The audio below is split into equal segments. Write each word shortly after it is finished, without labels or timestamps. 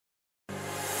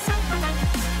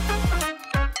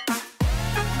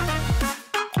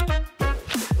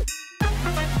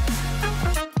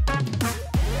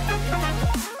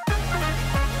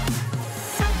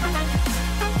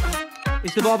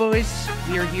Basketball boys,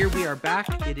 we are here. We are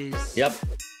back. It is Yep.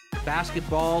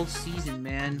 basketball season,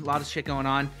 man. A lot of shit going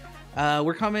on.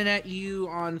 We're coming at you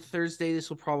on Thursday. This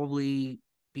will probably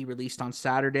be released on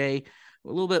Saturday. A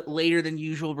little bit later than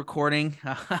usual recording.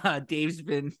 Dave's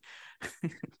been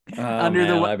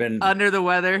under the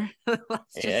weather.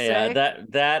 Let's just say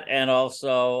that and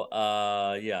also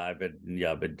I've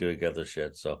been doing other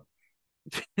shit. So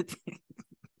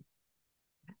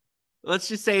let's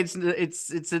just say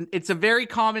it's a very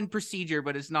common procedure,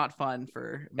 but it's not fun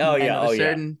for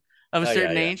men of a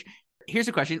certain age. Here's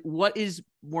a question: what is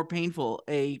more painful,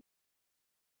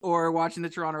 or watching the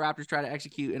Toronto Raptors try to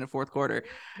execute in a fourth quarter?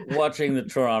 Watching the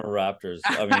Toronto Raptors.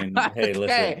 I mean, hey, okay.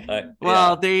 listen.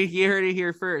 You heard it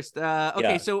here first.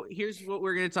 So here's what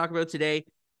we're going to talk about today.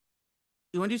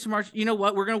 You want to do some March? You know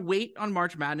what? We're going to wait on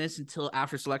March Madness until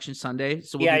after Selection Sunday.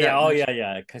 So we'll do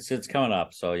that because it's coming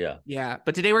up. So yeah.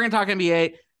 But today we're going to talk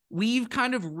NBA. We've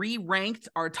kind of re-ranked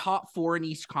our top four in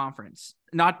each conference.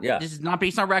 This is not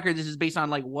based on record. This is based on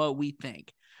like what we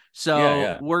think.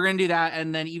 So we're going to do that.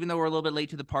 And then even though we're a little bit late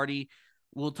to the party,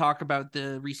 we'll talk about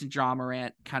the recent Ja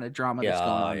Morant kind of drama that's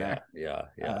going on there. Yeah.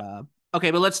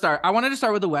 Okay, but let's start. I wanted to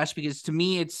start with the West because to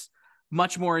me, it's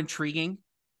much more intriguing.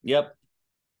 Yep.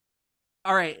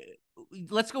 All right,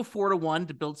 let's go 4-1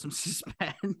 to build some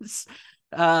suspense.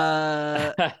 You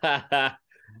want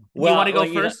to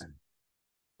go first?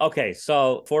 Okay,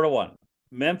 so 4-1.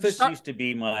 Memphis used to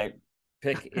be my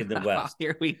pick in the West.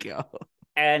 Here we go.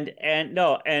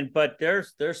 But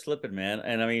they're slipping, man.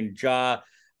 And I mean, Ja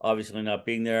obviously not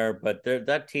being there, but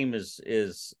that team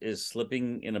is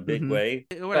slipping in a big way.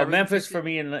 So Memphis for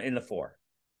me in the 4.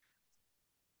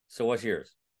 So what's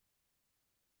yours?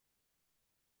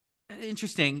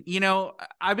 Interesting.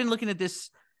 I've been looking at this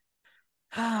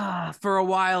for a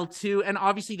while too, and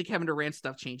obviously the Kevin Durant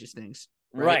stuff changes things.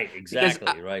 Right,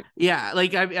 exactly. Right. Yeah,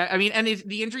 like I mean, and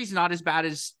the injury's not as bad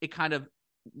as it kind of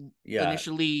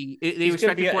initially. They were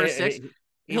expecting 4 to 6.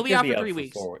 He'll be out for 3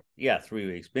 weeks. 3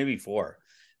 weeks, maybe 4.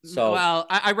 So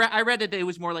I read that it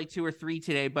was more like 2 or 3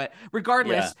 today, but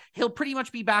regardless, he'll pretty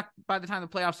much be back by the time the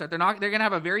playoffs start. They're gonna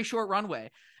have a very short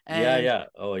runway. And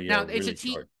now it's a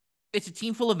team. It's a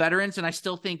team full of veterans, and I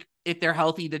still think if they're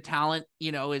healthy, the talent,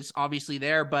 is obviously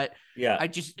there. But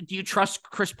do you trust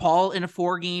Chris Paul in a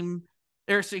 4 series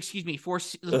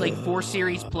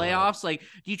playoffs? Like,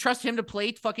 do you trust him to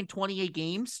play fucking 28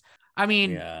 games? I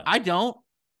mean, I don't.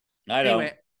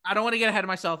 Anyway, I don't want to get ahead of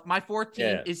myself. My 4th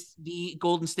team is the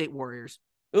Golden State Warriors.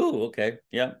 Ooh, okay.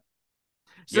 Yeah.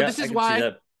 So this is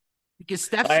why, because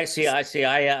Steph. I see.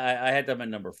 I had them at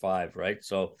number 5, right?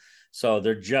 So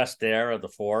they're just there at the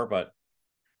 4, but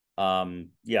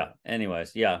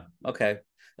anyways, okay.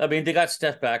 I mean, they got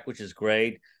Steph back, which is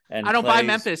great. And I don't buy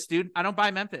Memphis, dude. I don't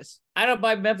buy Memphis,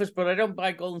 but I don't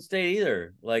buy Golden State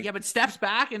either. Like, but Steph's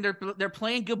back and they're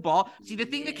playing good ball. See, the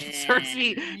thing that concerns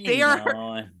me, they're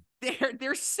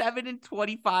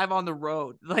 7-25 on the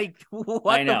road. Like,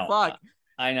 what the fuck?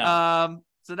 I know.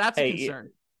 So that's a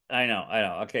concern. I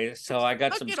know. Okay, so I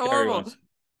got some scary ones.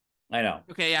 I know.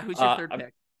 Okay, yeah. Who's your third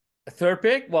pick? Third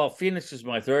pick? Well, Phoenix is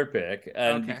my third pick,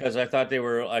 and because I thought they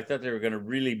were going to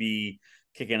really be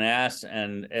kicking ass,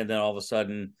 and then all of a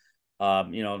sudden,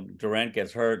 Durant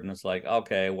gets hurt, and it's like,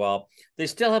 okay, well, they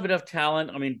still have enough talent.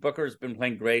 I mean, Booker's been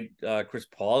playing great. Chris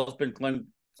Paul's been playing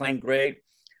great.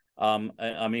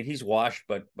 I mean, he's washed,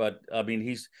 but I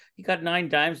mean, he got 9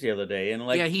 dimes the other day, and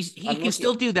like, he can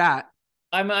still do that.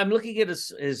 I'm looking at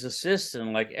his assists,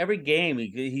 and like every game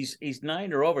he's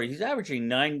 9 or over. He's averaging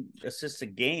 9 assists a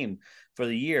game for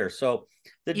the year. So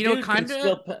the dude can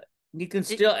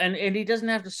still and he doesn't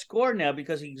have to score now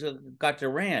because he's got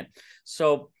Durant.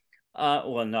 So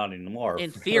not anymore.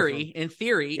 In theory,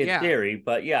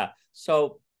 but yeah.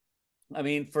 So I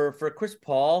mean, for Chris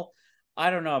Paul, I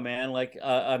don't know, man. Like,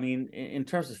 I mean, in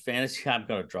terms of fantasy, I'm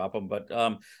going to drop him, but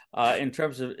in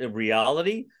terms of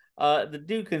reality. The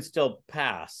dude can still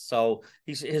pass, so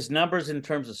his numbers in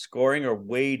terms of scoring are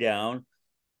way down,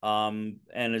 and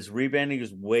his rebounding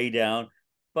is way down.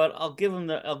 But I'll give him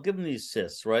the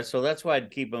assists, right? So that's why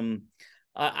I'd keep him.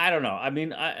 I don't know. I mean,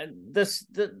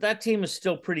 that team is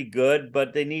still pretty good,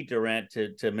 but they need Durant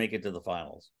to make it to the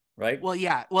finals, right? Well,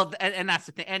 yeah. Well, and that's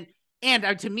the thing,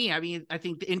 and to me, I mean, I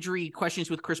think the injury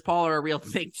questions with Chris Paul are a real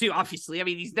thing too. Obviously, I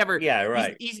mean, he's never,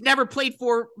 he's never played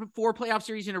four playoff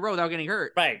series in a row without getting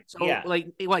hurt. Right. So, like,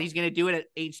 what he's going to do it at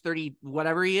age 30,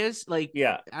 whatever he is. Like,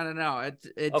 I don't know.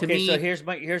 To me, so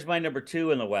here's my number 2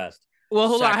 in the West. Well,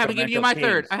 hold on. I haven't given you my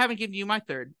third.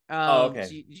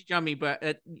 Okay. You jumped me,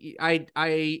 but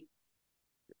I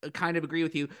kind of agree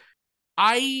with you.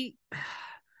 I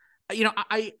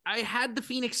I had the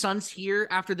Phoenix Suns here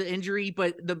after the injury,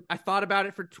 but I thought about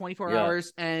it for 24 Yeah.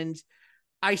 hours, and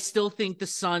I still think the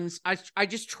Suns. I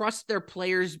just trust their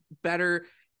players better.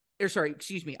 Or sorry,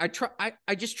 excuse me.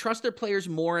 I just trust their players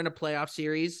more in a playoff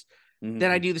series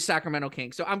than I do the Sacramento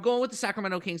Kings. So I'm going with the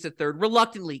Sacramento Kings at third,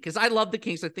 reluctantly, because I love the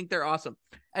Kings. I think they're awesome,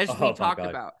 as we talked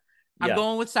about. I'm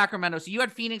going with Sacramento. So you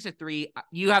had Phoenix at 3.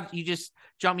 You just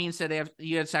jumped me and said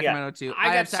you had Sacramento at 2. I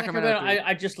have got Sacramento at 3.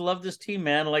 I just love this team,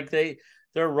 man. Like they're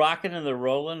rocking and they're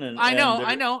rolling, and I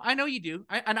know you do.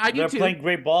 I do they're too. playing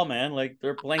great ball, man. Like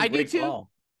they're playing I do great too. ball.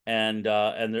 And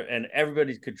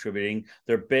everybody's contributing.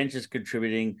 Their bench is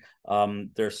contributing.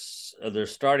 Their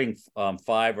starting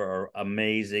 5 are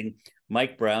amazing.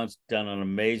 Mike Brown's done an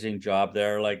amazing job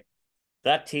there. Like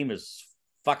that team is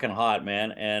fucking hot,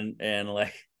 man. And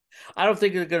like I don't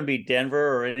think they're going to be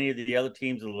Denver or any of the other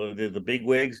teams, the big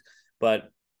wigs. But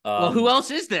well, who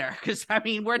else is there? Because I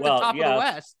mean, we're at the top of the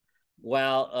West.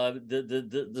 Well,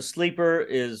 the sleeper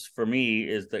is for me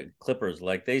is the Clippers.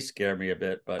 Like they scare me a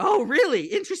bit, but oh, really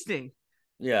interesting.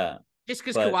 Yeah, just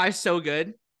because Kawhi's so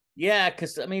good. Yeah,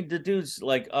 because I mean the dude's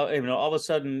like, all of a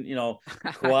sudden,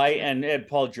 Kawhi and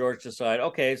Paul George decide,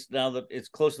 okay, it's now that it's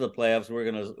close to the playoffs,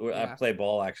 I play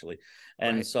ball actually,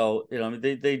 and so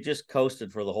they just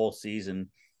coasted for the whole season,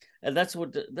 and that's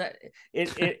what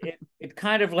it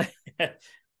kind of like,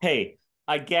 hey,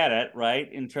 I get it, right,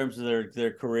 in terms of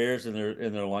their careers and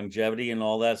their longevity and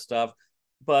all that stuff,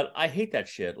 but I hate that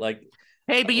shit. Like,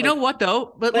 hey, but you know what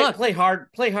though? But play hard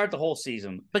the whole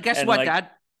season. But guess what,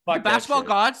 Dad? The basketball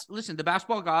gods, listen, the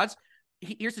basketball gods,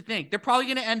 here's the thing. They're probably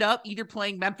going to end up either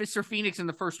playing Memphis or Phoenix in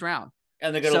the first round.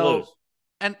 And they're going to lose.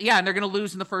 And they're going to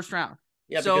lose in the first round.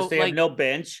 Yeah, because they have no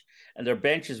bench, and their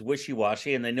bench is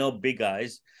wishy-washy, and they know big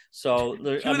guys. So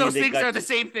two of those things are the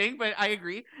same thing, but I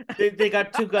agree. they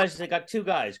got two guys. They got 2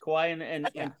 guys, Kawhi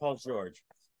and Paul George,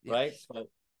 right? So,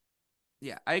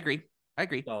 yeah, I agree.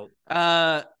 So,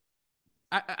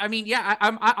 I mean,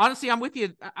 I'm honestly, I'm with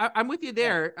you. I'm with you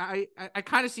there. Yeah. I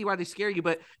kind of see why they scare you,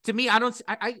 but to me, I don't.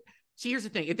 I see. Here's the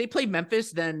thing: if they play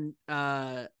Memphis, then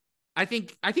I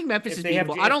think Memphis is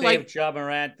beatable. I don't like Ja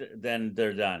Morant, then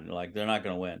they're done. Like they're not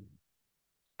going to win.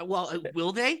 Well,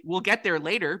 will they? We'll get there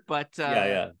later, but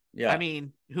yeah. I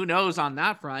mean, who knows on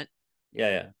that front?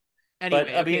 Yeah. Anyway,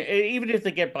 but I mean, even if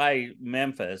they get by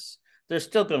Memphis, they're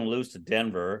still going to lose to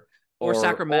Denver. Or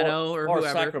Sacramento or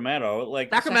whoever. Sacramento.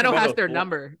 Like Sacramento has their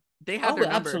number. They have their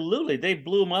number. Absolutely. They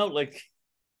blew them out. Like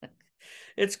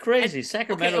it's crazy.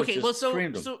 Sacramento just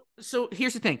screamed them. So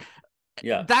here's the thing.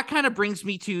 Yeah. That kind of brings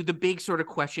me to the big sort of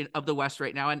question of the West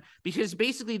right now. And because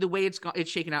basically the way it's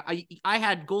shaken out, I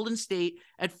had Golden State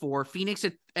at 4, Phoenix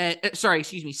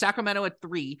Sacramento at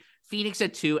 3, Phoenix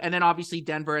at 2, and then obviously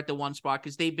Denver at the 1 spot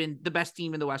because they've been the best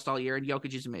team in the West all year, and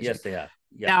Jokic is amazing. Yes, they have.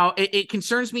 Yeah. Now, it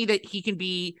concerns me that he can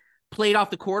be played off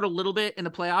the court a little bit in the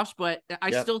playoffs, but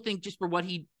I still think just for what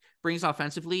he brings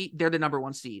offensively, they're the number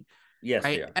 1 seed. Yes,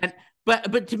 right? They are. And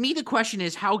but to me, the question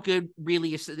is how good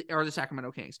really are the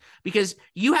Sacramento Kings? Because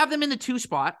you have them in the 2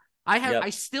 spot.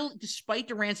 I still, despite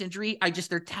Durant's injury,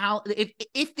 their talent.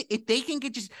 If they can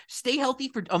just stay healthy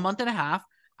for a month and a half,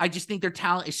 I just think their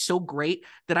talent is so great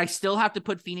that I still have to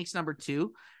put Phoenix number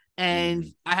 2,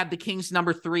 and I have the Kings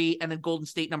number 3, and then Golden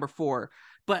State number 4.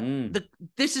 But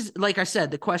this is, like I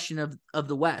said, the question of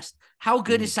the West. How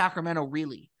good is Sacramento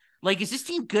really? Like, is this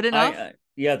team good enough?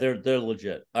 Yeah, they're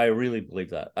legit. I really believe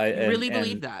that. I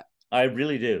believe that. I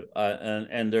really do.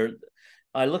 And they're.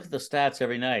 I look at the stats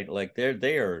every night. Like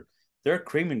they're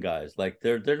creaming guys. Like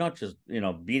they're not just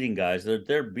beating guys.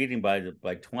 They're beating by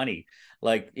 20.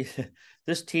 Like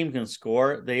this team can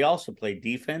score. They also play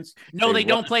defense. No, they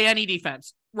don't play any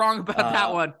defense. Wrong about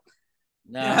that one.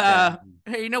 No.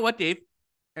 Hey, you know what, Dave?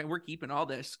 And we're keeping all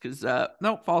this because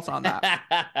no, false on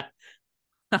that.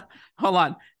 Hold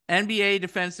on. NBA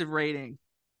defensive rating.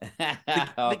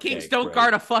 The Kings don't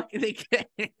guard a fuck.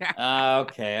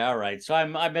 Okay, all right. So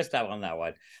I missed out on that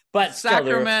one, but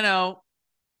Sacramento,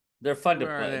 they're fun to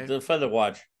play. They're fun to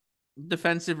watch.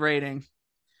 Defensive rating.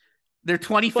 They're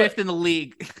 25th in the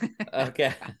league.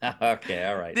 Okay,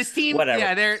 all right. This team, whatever.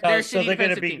 Yeah, they're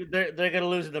going to be they're going to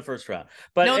lose in the first round.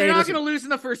 But no, they're not going to lose in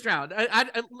the first round.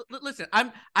 Listen,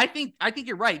 I think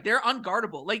you're right. They're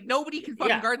unguardable. Like nobody can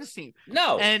fucking guard this team.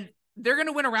 No, and they're going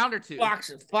to win a round or 2.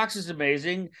 Fox is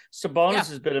amazing. Sabonis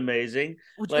has been amazing.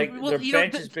 Like their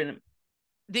bench has been.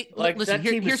 Listen,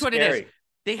 here's what it is.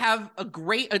 They have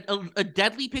a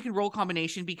deadly pick and roll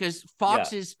combination because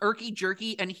Fox is irky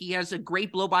jerky and he has a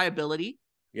great blow by ability.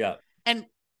 Yeah. And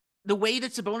the way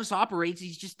that Sabonis operates,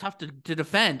 he's just tough to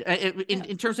defend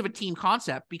in terms of a team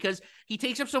concept, because he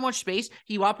takes up so much space.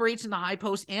 He operates in the high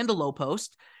post and the low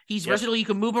post. He's versatile. You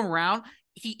can move him around.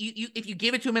 If you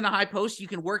give it to him in the high post, you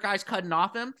can work guys cutting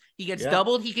off him. He gets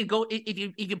doubled. He can go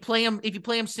if you play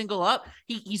him single up.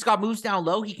 He's got moves down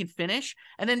low. He can finish,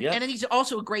 and then he's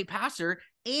also a great passer.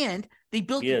 And they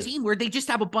built a team where they just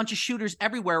have a bunch of shooters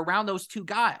everywhere around those two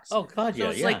guys. Oh God, so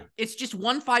it's like it's just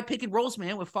 1-5 pick and rolls,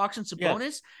 man, with Fox and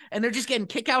Sabonis, and they're just getting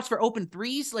kickouts for open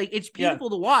threes. Like, it's beautiful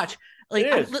to watch.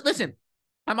 Like, listen.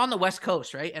 I'm on the West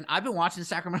Coast, right? And I've been watching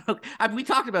Sacramento. We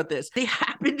talked about this. They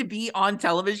happen to be on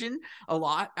television a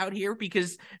lot out here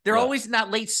because they're always in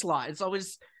that late slot. It's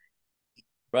always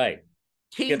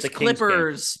Kings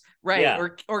Clippers,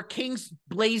 or Kings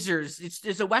Blazers.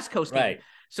 It's a West Coast game.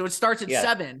 So it starts at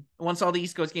 7 once all the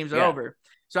East Coast games are over.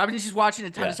 So I've been just watching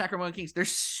a ton of Sacramento Kings. They're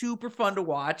super fun to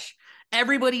watch.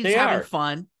 Everybody's having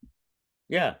fun.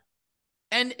 Yeah.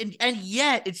 And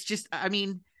yet it's just, I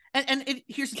mean,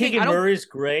 here's the thing. Keegan Murray's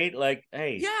great. Like,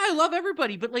 hey. Yeah, I love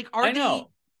everybody, but like, are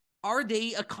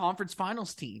they a conference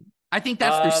finals team? I think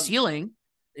that's their ceiling.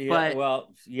 Yeah, but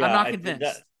I'm not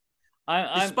convinced.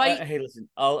 Hey, listen,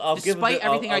 I'll give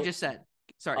everything I just said.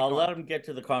 Sorry, I'll let them get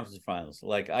to the conference finals.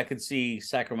 Like, I could see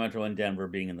Sacramento and Denver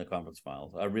being in the conference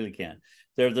finals. I really can.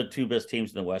 They're the two best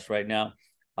teams in the West right now.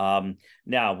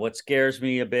 Now, what scares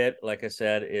me a bit, like I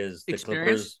said, is the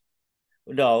Clippers.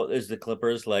 No, is the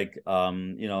Clippers. Like,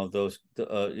 those,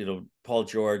 Paul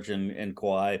George and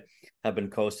Kawhi have been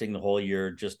coasting the whole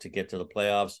year just to get to the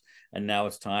playoffs, and now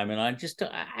it's time. And I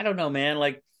don't know, man.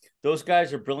 Like, those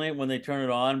guys are brilliant when they turn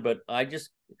it on, but I'm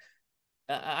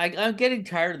getting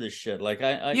tired of this shit. Like,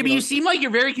 but you seem like you're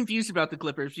very confused about the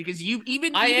Clippers, because you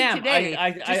even today,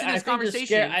 just in this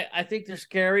conversation, I think they're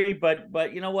scary,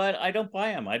 but you know what? I don't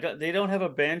buy them. They don't have a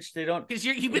bench. They don't, because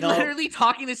you've been literally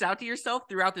talking this out to yourself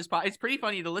throughout this pod. It's pretty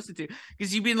funny to listen to,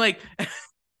 because you've been like.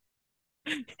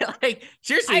 Like,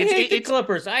 seriously, I hate the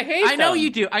Clippers. I know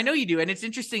you do, and it's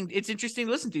interesting to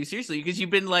listen to, seriously, because you've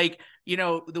been like,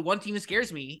 the one team that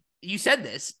scares me. You said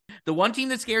this. The one team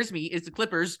that scares me is the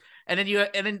Clippers, and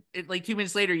then like 2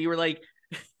 minutes later, you were like,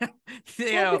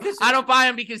 I don't buy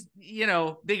them because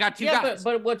they got two guys.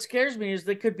 But what scares me is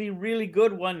they could be really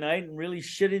good one night and really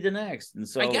shitty the next, and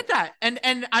so I get that, and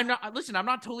I'm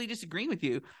not totally disagreeing with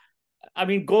you. I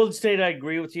mean, Golden State, I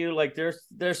agree with you. Like,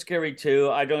 they're scary too.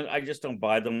 I just don't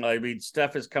buy them. I mean,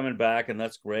 Steph is coming back, and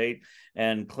that's great.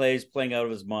 And Clay's playing out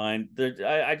of his mind.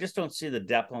 I just don't see the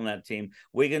depth on that team.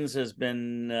 Wiggins has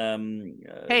been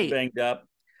banged up.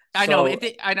 I know.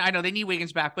 I know they need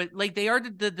Wiggins back, but like, they are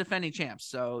the defending champs,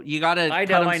 so you got to. I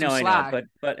know.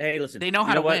 But hey, listen, they know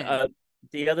how to win.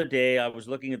 The other day, I was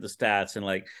looking at the stats, and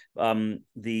like, in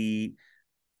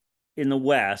the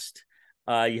West.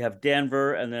 You have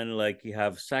Denver, and then like you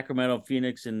have Sacramento,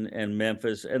 Phoenix, and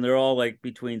Memphis, and they're all like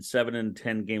between 7 and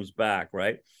 10 games back,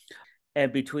 right?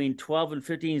 And between 12 and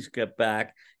 15 get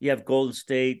back, you have Golden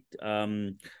State,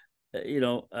 the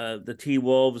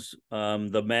T-Wolves,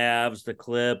 the Mavs, the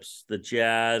Clips, the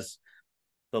Jazz,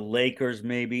 the Lakers,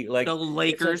 maybe. Like, the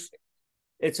Lakers.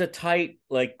 It's a tight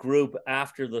like group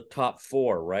after the top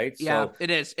 4, right? Yeah, so, it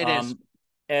is. It is.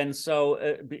 And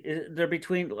so they're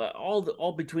between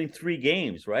all between 3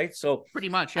 games, right? So pretty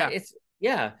much,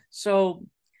 yeah. So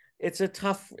it's a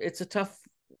tough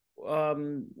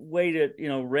way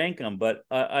to rank them. But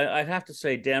I'd have to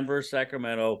say Denver,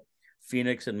 Sacramento,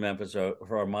 Phoenix, and Memphis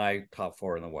are my top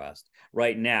 4 in the West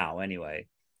right now, anyway.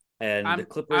 And the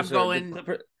Clippers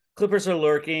are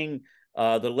lurking.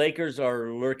 The Lakers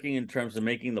are lurking in terms of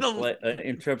making the play,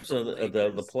 in terms of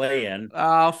the play in.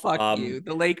 Oh, fuck you!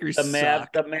 The Lakers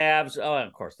suck. The Mavs. Oh,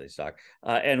 of course they suck.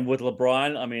 And with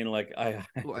LeBron, I mean, like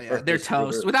they're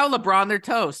toast. Without LeBron, they're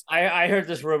toast. I heard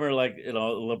this rumor, like,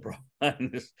 LeBron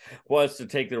just wants to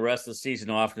take the rest of the season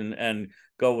off and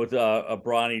go with a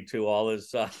Bronny to all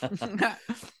his.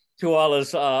 To all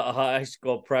his high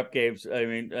school prep games. I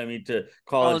mean to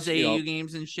college, all his AAU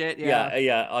games and shit.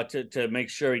 To make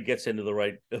sure he gets into the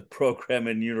right program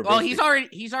in university. Well,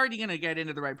 he's already gonna get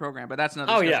into the right program, but that's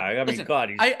another. Oh discussion. Yeah, I mean, God,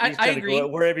 I agree. Go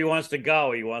wherever he wants to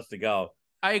go, he wants to go.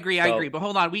 I agree. But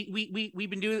hold on, we've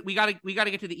been doing. We gotta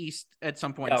get to the East at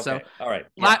some point. Okay. So all right,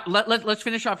 let's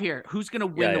finish off here. Who's gonna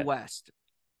win the West?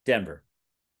 Denver,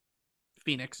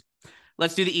 Phoenix.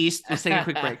 Let's do the East. Let's take a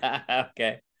quick break.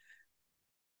 Okay.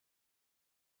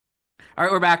 All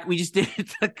right, we're back. We just did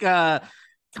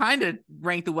kind of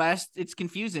rank the West. It's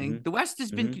confusing. Mm-hmm. The West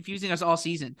has been confusing us all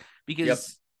season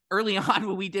because early on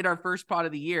when we did our first pod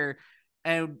of the year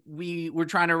and we were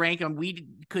trying to rank them, we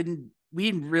didn't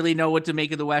really know what to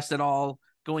make of the West at all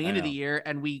going into the year,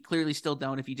 and we clearly still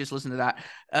don't if you just listen to that.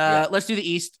 Let's do the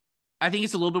East. I think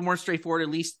it's a little bit more straightforward, at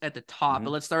least at the top. Mm-hmm.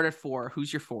 But let's start at 4.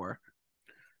 Who's your 4?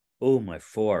 Oh, my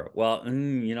 4. Well,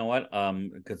 you know what?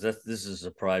 Because this is a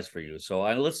surprise for you. So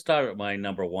let's start at my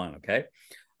number 1. Okay,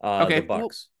 the Okay. Well,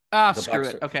 Bucks. The screw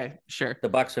Bucks it. are Okay, sure. the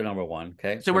Bucks are number 1.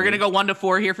 Okay, So for we're gonna me. go 1 to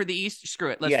 4 here for the East. Screw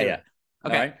it. Let's Yeah, do yeah. it.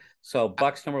 All Okay. right. So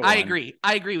Bucks number I 1. agree.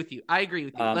 I agree with you. I agree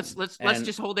with you. Let's And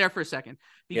just hold there for a second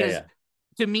yeah, because yeah,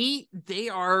 to me they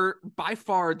are by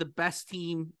far the best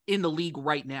team in the league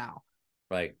right now.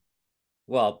 right.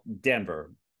 Well,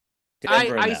 Denver, I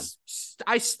Denver, and I them.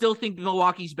 I still think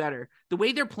Milwaukee's better. The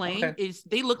way they're playing Okay. is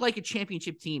they look like a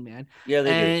championship team, man. Yeah, they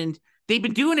do. And they've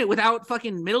been doing it without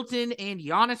fucking Middleton and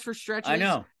Giannis for I stretches.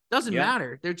 know. Doesn't Yeah.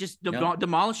 matter. They're just No.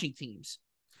 demolishing teams.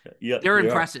 Yeah, They're they are.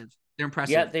 impressive. They're Yeah,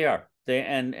 impressive. they are. They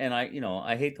and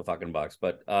I hate the fucking Bucks,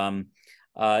 but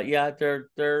yeah, they're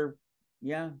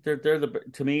the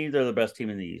to me they're the best team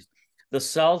in the East. The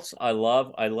Celtics, I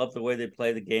love. I love the way they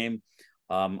play the game.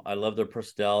 I love their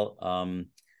personnel.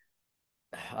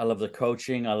 I love the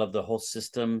coaching. I love the whole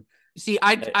system. See,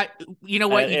 you know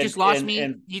what? You And just lost me.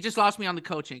 and You just lost me on the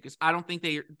coaching because I don't think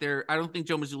I don't think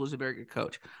Joe Mazzulla is a very good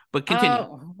coach. But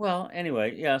continue. well,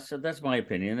 anyway, yeah. So that's my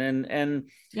opinion, and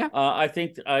Yeah. I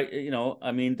think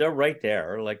I mean, they're right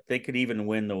there. Like they could even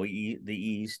win the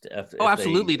East Oh, if they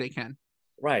absolutely, they can.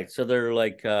 right. So they're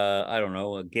like I don't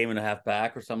know, a game and a half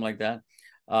back or something like that.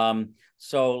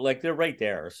 So like they're right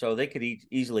there. So they could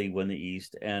easily win the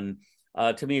East. And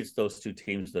to me, it's those two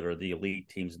teams that are the elite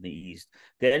teams in the East.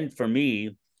 Then for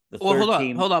me, the Well, third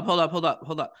team. hold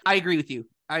up. I agree with you.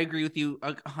 I agree with you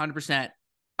 100%.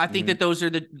 I think Mhm.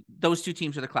 that those two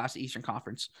teams are the class of the Eastern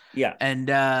Conference. Yeah, And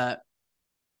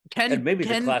and maybe the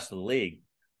can class of the league,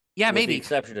 yeah, with the maybe.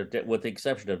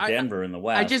 exception of I Denver in the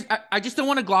West. I just don't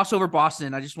want to gloss over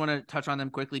Boston. I just want to touch on them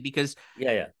quickly because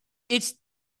Yeah, yeah, it's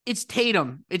it's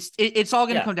Tatum. It's all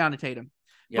going to yeah, come down to Tatum.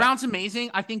 yeah, Brown's amazing.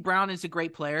 I think Brown is a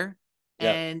great player,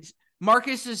 yeah, and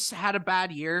Marcus has had a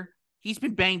bad year. He's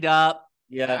been banged up.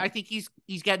 yeah, I think he's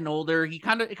getting older. It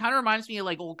kind of reminds me of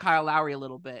like old Kyle Lowry a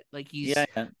little bit. Like yeah,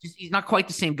 yeah. he's not quite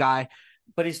the same guy.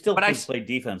 But he still But can play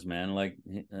defense, man. Like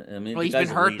I mean, well, the he's been guy's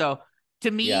hurt elite. though.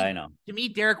 Yeah, I know. To me,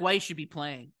 Derek White should be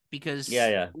playing Yeah, because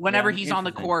yeah, whenever yeah. he's on the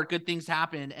Interesting. court, good things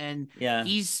happen. And Yeah,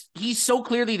 he's so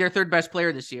clearly their third best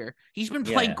player this year. He's been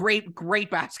yeah, playing yeah. great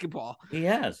basketball. He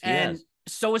has. He And has.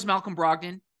 so is Malcolm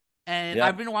Brogdon. And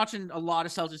I've Yep. been watching a lot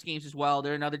of Celtics games as well.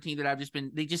 They're another team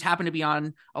that they just happen to be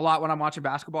on a lot when I'm watching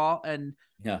basketball. And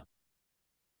Yeah.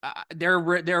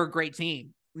 they're a great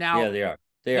team. Yeah, Now, they are.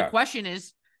 They the are. question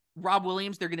is, Rob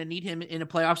Williams, they're going to need him in a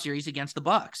playoff series against the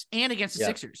Bucks and against the Yep.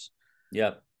 Sixers.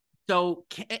 Yep. So,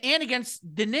 and against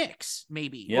the Knicks,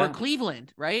 maybe, or Yeah.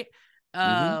 Cleveland, right?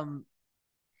 Mm-hmm. Um,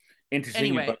 Interesting. You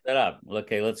anyway, brought that up.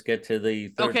 Okay, let's get to the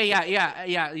third. okay,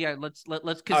 yeah. Let's, All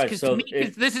right. because to So me,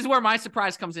 because this is where my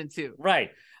surprise comes in too.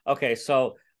 right. Okay.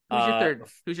 So Who's your third?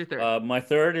 Who's your third? my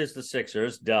third is the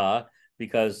Sixers. Duh,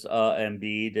 because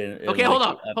Embiid and Okay,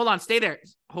 like hold on, stay there.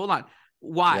 Hold on.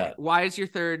 Why? yeah. Why is your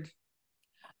third?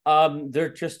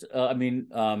 They're just. I mean,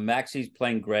 Maxi's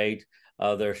playing great.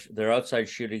 Their outside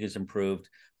shooting is improved.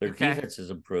 Their Okay, defense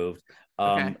is improved.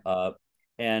 okay,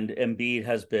 And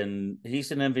Embiid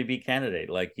he's an MVP candidate.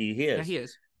 Like he yeah, is. he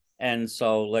is. And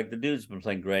so, like the dude's been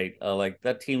playing great. Like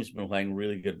that team's been playing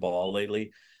really good ball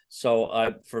lately.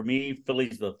 So, for me,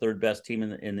 Philly's the third best team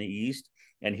in the East.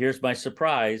 And here's my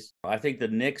surprise: I think the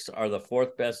Knicks are the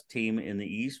fourth best team in the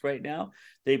East right now.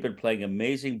 They've been playing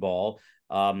amazing ball.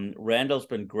 Randall's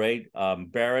been great.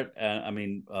 Barrett,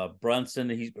 Brunson,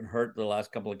 he's been hurt the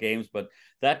last couple of games, but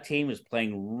that team is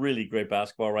playing really great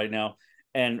basketball right now.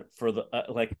 And for the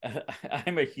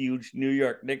I'm a huge New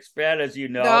York Knicks fan, as you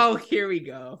know. Oh, here we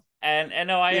go. And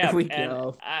no, I Here am. we And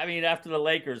go. I mean, after the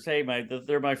Lakers, hey,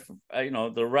 they're my,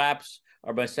 the Raps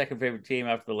are my second favorite team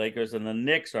after the Lakers, and the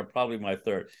Knicks are probably my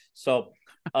third. So,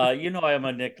 I am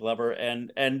a Knick lover,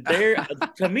 and they're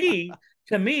to me,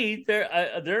 they're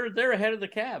ahead of the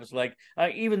Cavs. Like,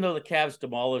 even though the Cavs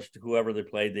demolished whoever they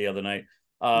played the other night.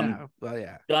 No, well,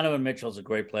 yeah. Donovan Mitchell's a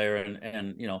great player,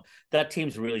 and that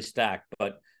team's really stacked.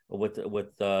 But with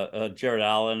Jared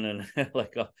Allen and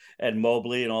and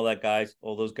Mobley and all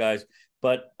those guys.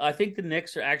 But I think the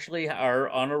Knicks are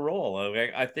on a roll.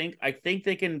 Okay? I think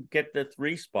they can get the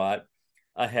 3 spot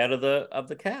ahead of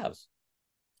the Cavs.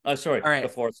 Sorry, All right. the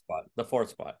fourth spot. The fourth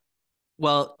spot.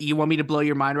 Well, you want me to blow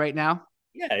your mind right now?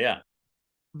 Yeah, yeah.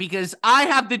 Because I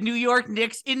have the New York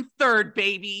Knicks in third,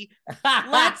 baby.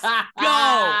 Let's go.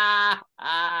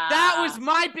 That was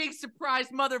my big surprise,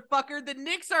 motherfucker. The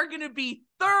Knicks are going to be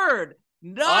third,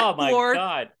 not oh my fourth,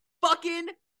 God. fucking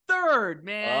third,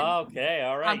 man. Okay,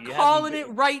 all right. I'm calling it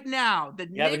right now. The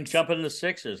You haven't Knicks jumping in the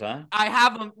Sixers, huh? I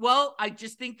have them. Well, I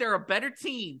just think they're a better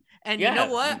team. And you know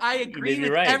Yeah, what? I you may agree be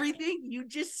with right. everything you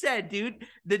just said, dude.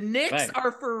 The Knicks Right.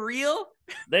 are for real.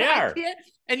 They I are. can't.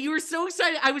 And you were so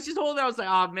excited. I was just holding. I was like,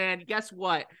 oh man, guess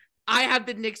what? I have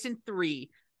the Knicks in 3,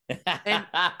 and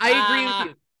I agree with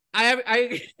you.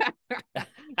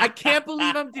 I can't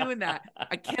believe I'm doing that.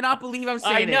 I cannot believe I'm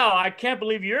I saying it. know. I can't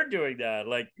believe you're doing that.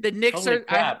 Like, The Knicks holy are.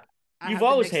 crap. I You've have the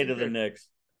always Knicks in hated the 3. Knicks.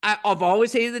 I've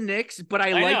always hated the Knicks, but I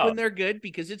I like know. when they're good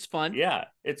because it's fun. Yeah,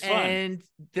 it's fun. And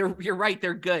you're right,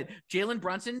 they're good. Jalen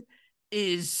Brunson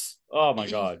is Oh my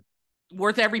God.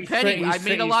 worth every penny. I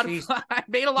made a lot of fun. I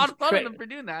made a lot of fun of them for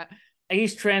doing that.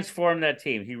 He's transformed that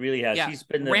team. He really has. Yeah, He's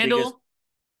been the biggest. Randall.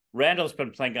 Randall's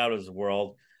been playing out of his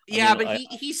world. Yeah, but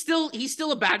he's still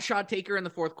a bad shot taker in the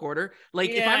fourth quarter. Like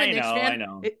if I'm a Knicks fan, I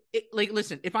know. Like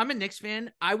listen, if I'm a Knicks fan,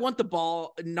 I want the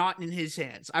ball not in his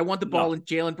hands. I want the ball in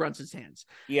Jalen Brunson's hands.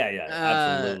 Yeah,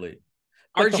 absolutely.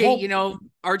 But RJ,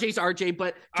 RJ's RJ,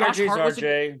 but Josh RJ's Hart was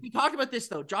RJ. We talked about this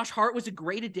though. Josh Hart was a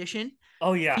great addition.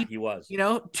 Oh yeah, he was.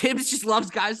 Tibbs just loves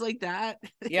guys like that.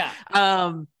 Yeah.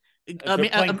 They're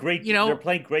playing great. They're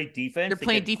playing great defense. They're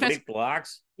playing defense. Great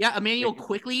blocks. Yeah, Emmanuel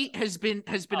Quickly has been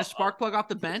a spark plug off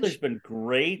the bench. He's been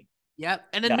great. Yeah,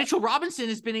 and then Mitchell Robinson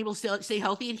has been able to stay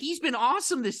healthy, and he's been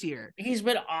awesome this year. He's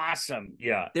been awesome.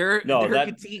 Yeah, they're a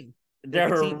good team.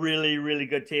 They're a really, really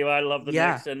good team. I love the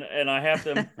Knicks, and I have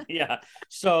them. Yeah,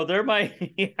 so they're my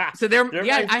So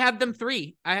I have them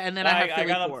 3, and then I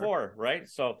got them 4, right?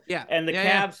 So yeah, and the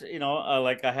Cavs,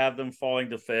 like I have them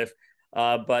falling to 5th.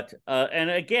 But and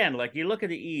again, like you look at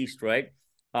the East, right?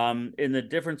 In the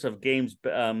difference of games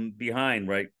behind,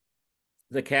 right?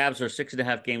 The Cavs are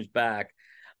 6.5 games back.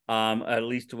 At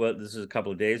least this is a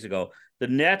couple of days ago. The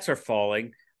Nets are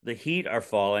falling. The Heat are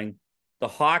falling. The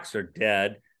Hawks are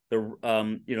dead. The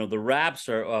Raps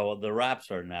are the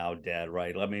Raps are now dead,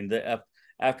 right? I mean,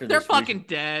 after they're fucking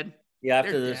dead. Yeah,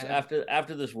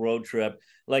 after this road trip,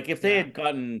 like if they had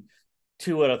gotten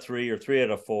 2 out of 3 or 3 out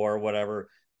of 4, whatever,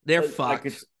 they're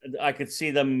fucked. I could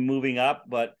see them moving up,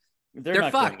 but they're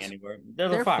not fucked. going anywhere.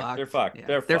 They're fucked. They're fucked.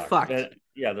 Yeah. They're fucked.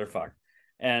 Yeah, they're fucked.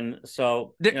 And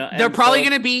so they're probably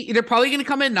going to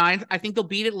come in 9th. I think they'll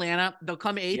beat Atlanta. They'll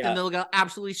come 8th, and they'll get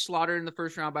absolutely slaughtered in the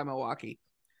first round by Milwaukee.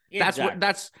 Exactly.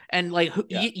 That's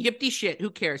yippity shit. Who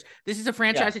cares? This is a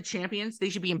franchise of champions. They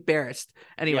should be embarrassed.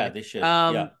 Anyway, they should.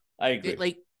 I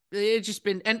agree. It's just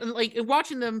been and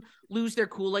watching them lose their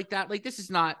cool like that. Like that's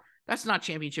not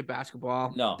championship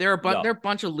basketball. No, they're a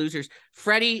bunch of losers.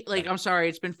 Freddie, I'm sorry,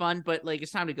 it's been fun, but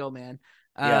it's time to go, man.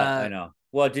 I know.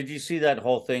 Well, did you see that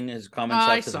whole thing? His comments.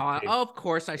 I saw it. Oh, of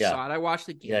course, I saw it. I watched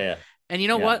the game. Yeah. And you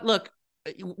know what? Look,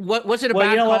 what was it a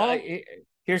bad call?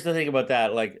 Here's the thing about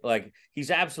that.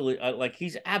 He's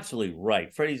absolutely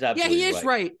right. Freddie's absolutely he is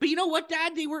right. But you know what,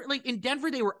 Dad? They were in Denver.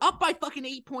 They were up by fucking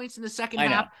 8 points in the second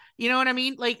half. You know what I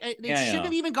mean? They shouldn't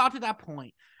have even got to that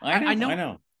point. I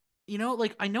know.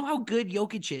 I know how good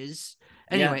Jokic is.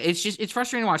 Anyway, it's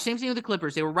frustrating to watch. Same thing with the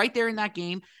Clippers. They were right there in that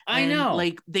game. I know.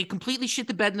 They completely shit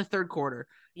the bed in the third quarter.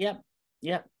 Yep.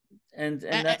 And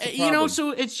that's the problem.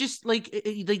 So it's just they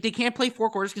can't play 4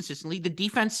 quarters consistently. The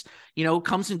defense,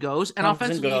 comes and goes, and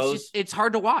offensively, it's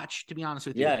hard to watch. To be honest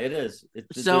with you, yeah, it is.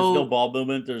 There's no ball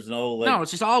movement. There's no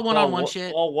it's just all one-on-one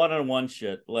shit. All one-on-one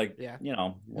shit.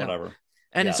 Whatever. No.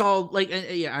 And it's all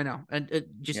I know. And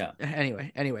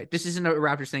anyway, this isn't a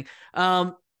Raptors thing.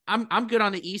 I'm good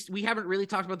on the East. We haven't really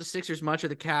talked about the Sixers much or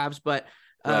the Cavs, but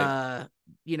I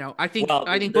think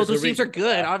both those teams are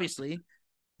good. Obviously,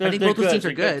 I think both those teams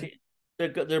are good.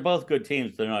 They're both good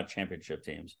teams. They're not championship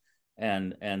teams,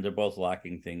 and they're both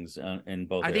lacking things in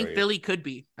both. I think Philly could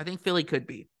be.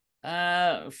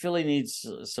 Philly needs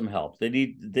some help.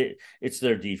 It's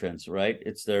their defense, right?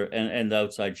 It's their and the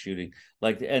outside shooting.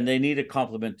 And they need a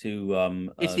compliment to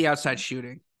it's the outside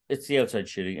shooting. It's the outside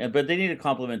shooting. But they need a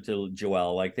compliment to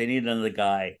Joel. They need another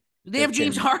guy. They have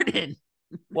James Harden.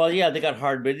 Well, yeah, they got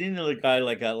Harden, but they need another guy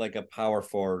like a power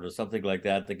forward or something like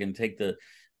that can take the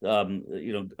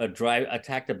a drive,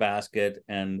 attack the basket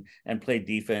and play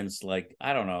defense.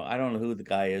 I don't know who the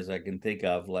guy is I can think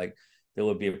of that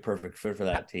would be a perfect fit for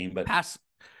that team. But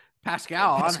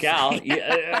Pascal, Pascal. There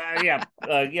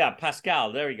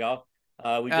you go.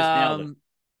 We just nailed it.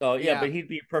 So but he'd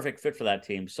be a perfect fit for that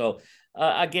team. So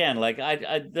again,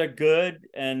 they're good,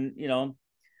 and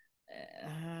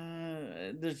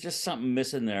there's just something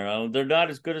missing there. They're not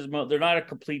as good as they're not a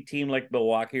complete team like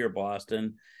Milwaukee or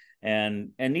Boston,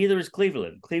 and neither is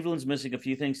Cleveland. Cleveland's missing a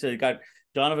few things. So they got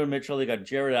Donovan Mitchell, they got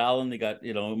Jared Allen, they got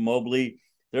Mobley.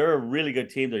 They're a really good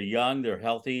team. They're young, they're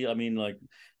healthy. I mean,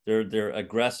 they're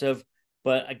aggressive.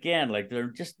 But again, like they're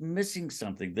just missing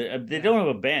something. They Yeah. don't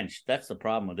have a bench. That's the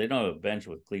problem. They don't have a bench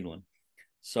with Cleveland.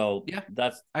 So Yeah,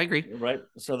 that's I agree. right.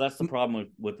 So that's the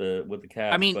problem with the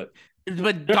I Cavs. mean, But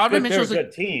but they're good. They're a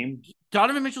good team.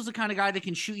 Donovan Mitchell's the kind of guy that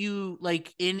can shoot you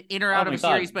like in or Oh out of my a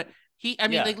series. God. But I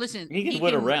mean, Yeah. like, listen, He can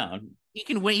win around. he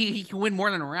can win. He can win more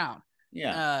than a round.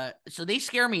 Yeah. So they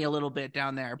scare me a little bit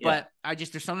down there. Yeah. But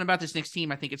there's something about this Knicks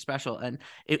team. I think it's special, and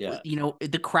Yeah.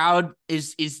 the crowd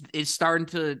is starting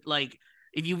to like.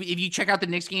 If you check out the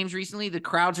Knicks games recently, the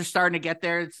crowds are starting to get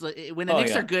there. It's like, when the Oh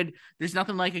Knicks are yeah. good, there's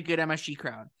nothing like a good MSG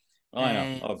crowd. Oh, I know.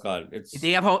 And Oh God. if It's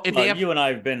they have hope, if they well, have, you and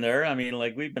I have been there. I mean,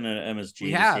 like we've been in we MSG to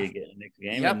see have. a Knicks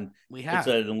game, Yep, and we it's have.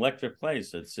 an electric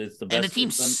place. It's the And the best.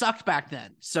 team sucked back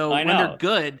then. So I when they're know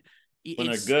good, when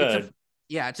they're it's a good.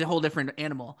 yeah, it's a whole different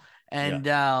animal. Yeah.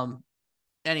 And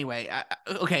anyway,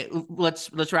 okay, let's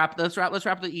wrap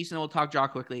the East and we'll talk Jaw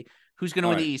quickly. Who's going to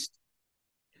All win the right. East?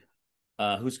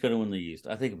 Who's going to win the East?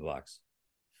 I think the Bucks.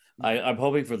 I'm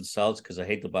hoping for the Celtics because I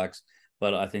hate the Bucks,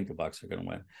 but I think the Bucks are going to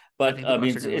win. I But think the I Bucks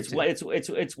mean, are going to win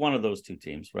too. it's one of those two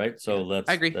teams, right? Yeah, So I that's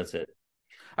agree. that's it.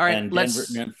 All right, And Denver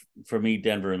let's. for me,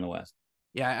 Denver in the West.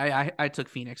 Yeah, I took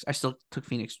Phoenix. I still took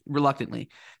Phoenix reluctantly,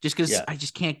 just because Yeah, I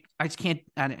just can't.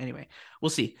 Anyway, we'll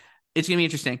see. It's gonna be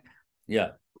interesting. yeah,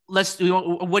 What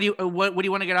do you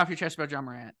want to get off your chest about Ja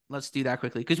Morant? Let's do that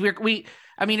quickly because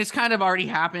I mean, it's kind of already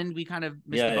happened. We kind of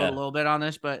missed the boat a yeah, little bit on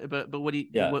this, but what do you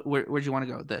yeah. where'd you want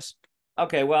to go with this?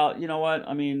 Okay, well, you know what?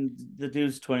 I mean, the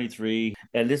dude's 23,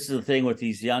 and this is the thing with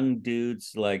these young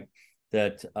dudes like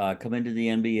that come into the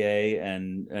NBA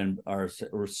and are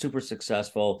super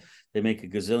successful. They make a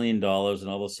gazillion dollars, and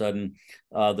all of a sudden,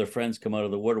 their friends come out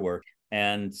of the woodwork,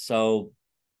 and so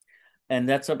and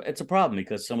it's a problem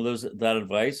because some of that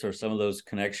advice or some of those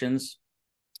connections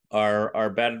are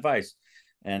bad advice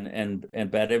and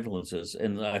bad influences,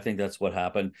 and I think that's what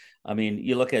happened. I mean,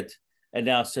 you look at and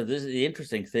now, so this is the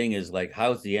interesting thing is like,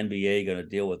 how's the NBA going to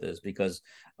deal with this? Because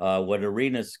when Gilbert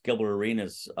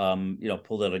Arenas,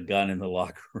 pulled out a gun in the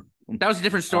locker room. That was a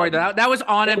different story. Um, That was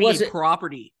on it NBA wasn't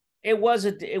property. I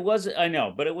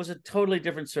know, but it was a totally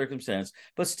different circumstance.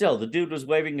 But still, the dude was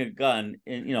waving a gun,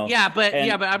 and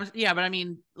and I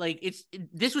mean, like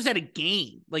this was at a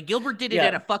game. Like Gilbert did it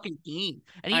at yeah, a fucking game,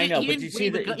 and I know. he But didn't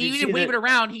wave he didn't wave it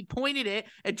around. He pointed it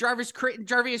at Jarvis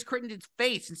Crittenden's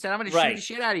face and said, "I'm going to shoot the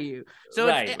shit out of you." So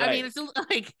right, I mean, right. it's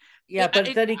like Yeah, but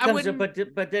then he I comes up,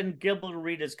 wouldn't. but then Gilbert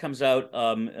Arenas comes out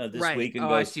this Right. week and Oh,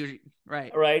 I goes, see.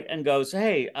 Right. right, and goes,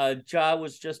 hey, Ja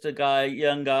was just a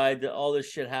young guy. That all this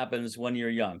shit happens when you're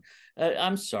young.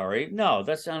 I'm sorry, no,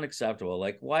 that's unacceptable.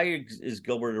 Like, why is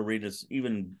Gilbert Arenas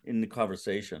even in the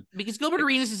conversation? Because Gilbert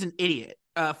Arenas is an idiot.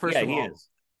 First Yeah, of he all, is.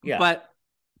 Yeah, but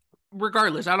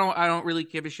regardless, I don't really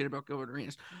give a shit about Gilbert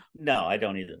Arenas. no, I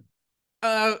don't either.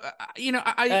 Uh,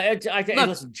 I think. Look.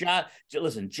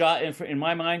 Listen, Ja. In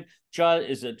my mind, Ja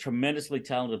is a tremendously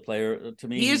talented player. To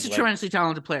me, He is a tremendously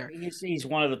talented player. He's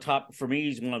one of the top. For me,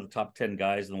 he's one of the top 10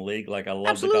 guys in the league. Like, I love the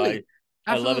Absolutely. guy. Absolutely.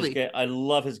 I love his game. I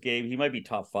love his game. He might be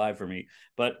top 5 for me,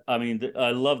 but I mean,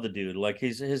 I love the dude. Like,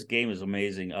 his game is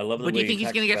amazing. I love the But do way you think he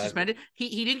he's going attacks to the get basket. suspended?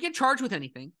 He didn't get charged with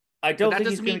anything. I But don't that think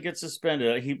he's doesn't going to mean get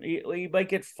suspended. He might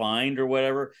get fined or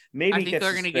whatever. Maybe I he think gets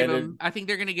they're going to give suspended him. I think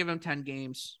they're going to give him 10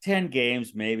 games. 10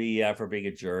 games, maybe, yeah, for being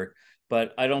a jerk.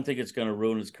 But I don't think it's going to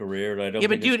ruin his career. I don't Yeah,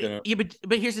 but think it's dude, going to. yeah,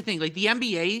 but here's the thing: like the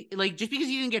NBA, like just because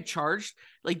he didn't get charged,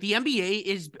 like the NBA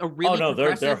is a Oh really no,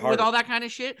 they're progressive with hard. all that kind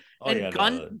of shit. Oh And yeah,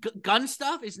 no. gun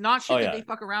stuff is not Oh shit that yeah, they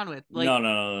fuck around with. no, Like, no,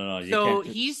 no, no, no. You so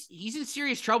can't. he's in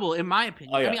serious trouble, in my Oh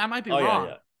opinion. I yeah, mean, I might be oh yeah, wrong,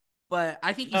 yeah. but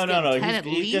I think he's No, no, getting no. 10 at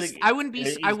He's gonna. least. I wouldn't be.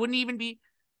 I He's wouldn't even be.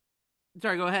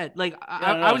 Sorry, go ahead. Like no,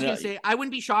 I no, was no. gonna say, I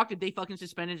wouldn't be shocked if they fucking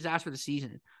suspended his ass for the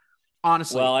season.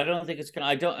 Honestly, Well, I don't think it's gonna.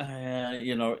 I don't.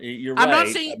 You're I'm not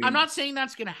right. saying I I'm mean, not saying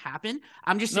that's gonna happen.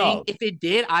 I'm just saying no. if it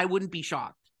did, I wouldn't be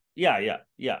shocked. Yeah, yeah,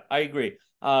 yeah. I agree.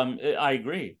 I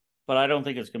agree, but I don't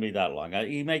think it's gonna be that long.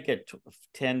 He might get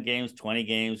 10 games, 20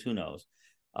 games. Who knows?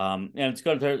 And it's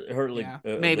going to hurt like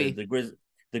Yeah, maybe.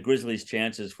 the Grizzlies'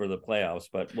 chances for the playoffs,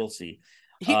 but we'll see.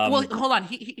 Well, hold on.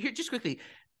 Here, just quickly,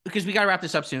 because we got to wrap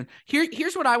this up soon.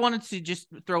 Here's what I wanted to just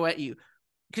throw at you,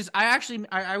 because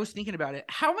I was thinking about it.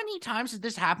 How many times has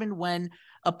this happened when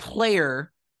a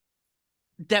player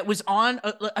that was on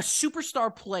a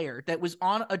superstar player that was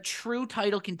on a true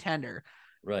title contender,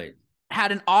 right,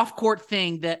 had an off-court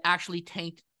thing that actually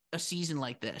tanked a season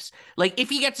like this? Like if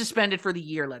he gets suspended for the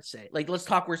year, let's say, like let's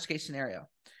talk worst case scenario.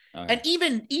 And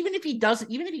even if he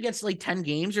doesn't, even if he gets like 10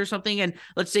 games or something, and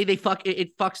let's say it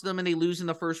fucks them and they lose in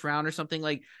the first round or something,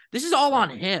 like this is all on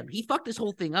him. He fucked this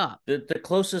whole thing up. The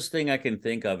closest thing I can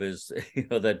think of is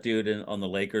that dude on the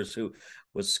Lakers who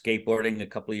was skateboarding a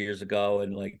couple of years ago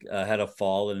and like had a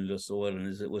fall and just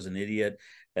was an idiot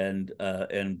and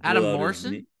Adam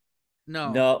Morrison.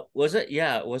 No, was it?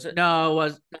 Yeah, was it? No, it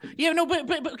was. Yeah, no,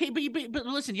 but okay, but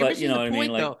listen, you're missing the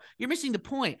point though. You're missing the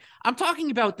point. I'm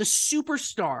talking about the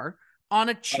superstar on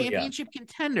a championship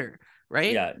contender,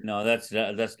 right? Yeah, no, that's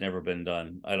never been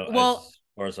done. I don't. Well, as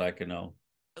far as I can know,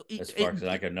 as far as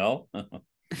I can know,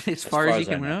 as far as you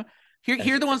can know.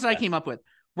 Here are the ones that I came up with.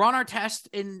 Ron Artest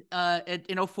in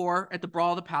 04 at the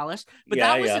Brawl of the Palace, but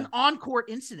that was an on-court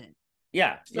incident.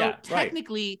 Yeah, so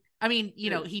technically, I mean,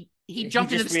 he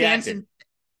jumped into the stands and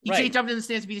he jumped in the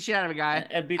stands to beat the shit out of a guy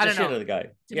and beat the shit out of the guy.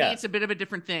 To me, it's a bit of a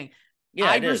different thing. Yeah,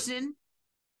 Iverson,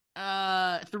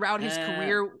 throughout his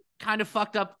career, kind of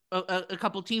fucked up a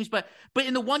couple teams, but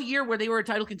in the 1 year where they were a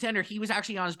title contender, he was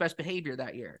actually on his best behavior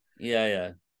that year. Yeah.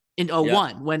 In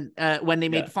 01, when they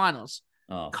made the finals.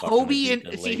 Oh, Kobe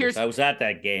and see I was at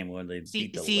that game when they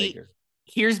beat the Lakers.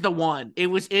 Here's the one.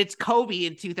 It's Kobe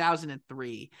in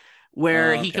 2003.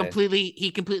 Where he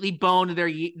completely boned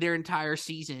their entire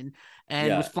season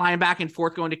and was flying back and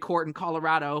forth going to court in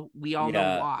Colorado. We all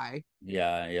know why.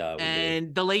 Yeah.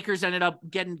 And the Lakers ended up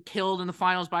getting killed in the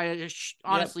finals by a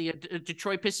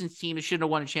Detroit Pistons team that shouldn't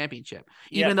have won a championship.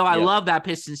 Even though I love that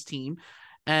Pistons team.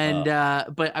 And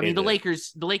but I mean the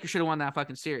Lakers should have won that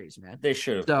fucking series, man. They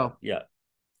should have. So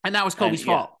and that was Kobe's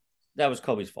fault. That was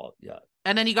Kobe's fault. Yeah.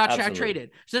 And then he got Shaq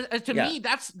traded. So to me,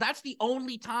 that's the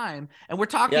only time. And we're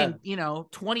talking,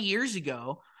 20 years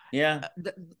ago. Yeah.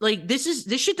 Like this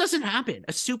shit doesn't happen.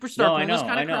 A superstar pulling this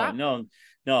kind of crap.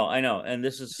 No, I know. And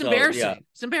this is embarrassing. Yeah.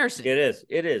 It's embarrassing.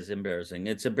 It is embarrassing.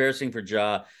 It's embarrassing for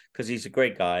Ja because he's a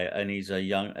great guy and he's a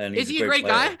young and he's is he a great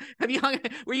guy? Have you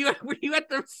were you at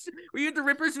the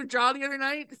Rippers with Ja the other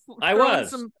night? I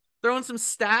was throwing some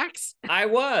stacks. I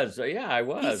was. Yeah, I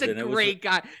was. He's a great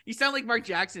guy. You sound like Mark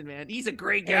Jackson, man. He's a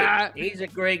great guy. He's a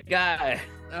great guy.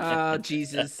 Oh,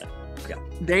 Jesus.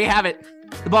 There you have it.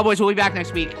 The Ball Boys will be back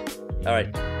next week. All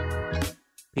right.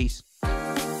 Peace.